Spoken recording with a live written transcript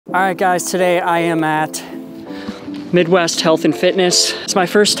All right guys, today I am at Midwest Health and Fitness. It's my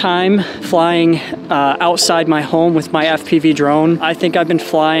first time flying outside my home with my FPV drone. I think I've been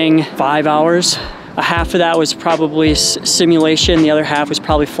flying 5 hours. A half of that was probably simulation. The other half was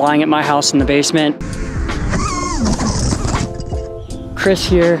probably flying at my house in the basement. Chris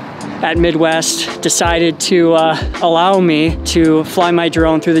here at Midwest decided to allow me to fly my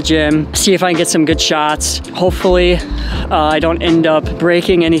drone through the gym, see if I can get some good shots. Hopefully I don't end up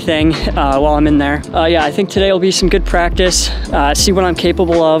breaking anything while I'm in there. Yeah, I think today will be some good practice, see what I'm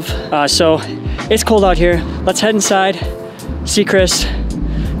capable of. So it's cold out here. Let's head inside, see Chris,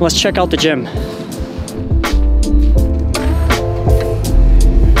 and let's check out the gym.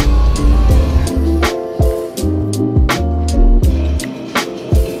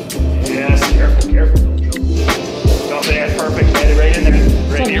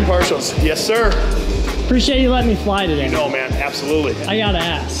 Yes, sir. Appreciate you letting me fly today. You know, man, absolutely. I gotta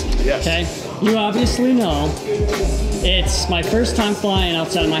ask. Yes. Okay. You obviously know it's my first time flying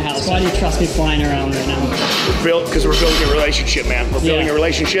outside of my house. Why do you trust me flying around right now? Because we're building a relationship, man. We're building a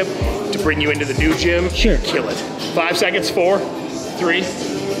relationship to bring you into the new gym. Sure. Kill it. 5 seconds. 4, 3, 2,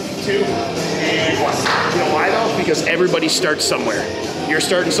 and 1. You know why though? Because everybody starts somewhere. You're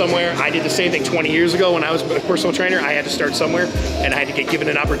starting somewhere. I did the same thing 20 years ago when I was a personal trainer. I had to start somewhere and I had to get given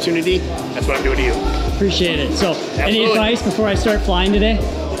an opportunity. That's what I'm doing to you. Appreciate it. So, any advice before I start flying today?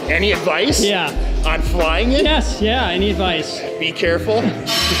 Any advice? Yeah. On flying it? Yes, yeah, any advice. Be careful.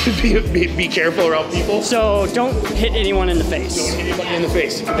 be careful around people. So, don't hit anyone in the face. Don't hit anybody in the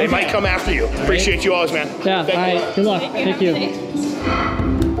face. They might come after you. Appreciate you always, man. Yeah, all right. Good luck. Thank you.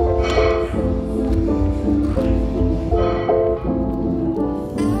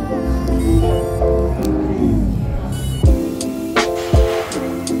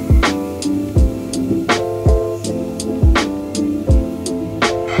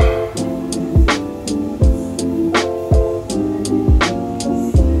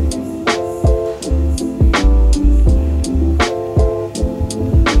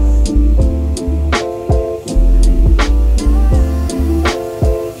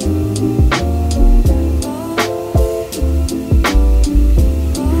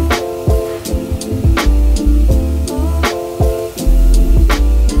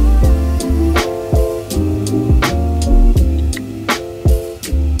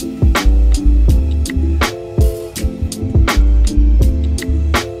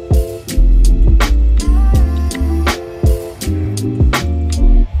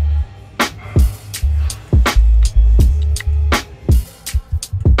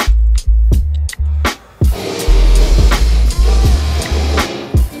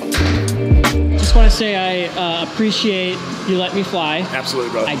 Say I appreciate you let me fly.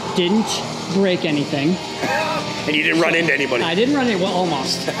 Absolutely, brother. I didn't break anything. And you didn't run into anybody. I didn't run into, well,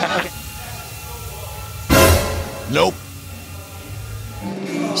 almost. Nope.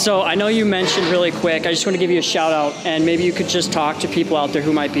 So I know you mentioned really quick, I just want to give you a shout out and maybe you could just talk to people out there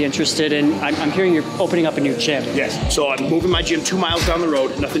who might be interested in, I'm hearing you're opening up a new gym. Yes, so I'm moving my gym 2 miles down the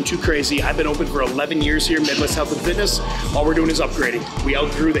road, nothing too crazy. I've been open for 11 years here, Midwest Health and Fitness. All we're doing is upgrading. We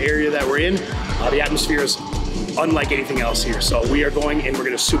outgrew the area that we're in. The atmosphere is unlike anything else here. So we are going and we're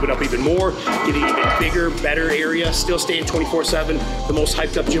gonna soup it up even more, getting even bigger, better area, still staying 24/7, the most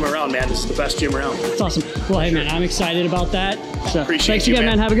hyped up gym around, man. This is the best gym around. That's awesome. Well, hey man, I'm excited about that. So appreciate thanks you, again,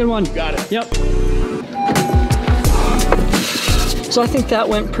 man. Have a good one. You got it. Yep. So I think that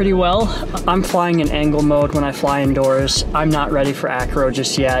went pretty well. I'm flying in angle mode when I fly indoors. I'm not ready for acro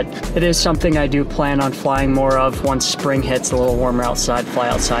just yet. It is something I do plan on flying more of once spring hits, a little warmer outside, fly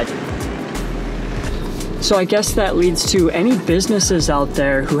outside. So I guess that leads to any businesses out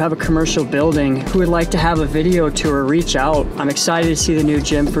there who have a commercial building who would like to have a video tour, reach out. I'm excited to see the new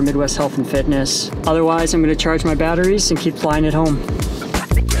gym for Midwest Health and Fitness. Otherwise, I'm gonna charge my batteries and keep flying at home.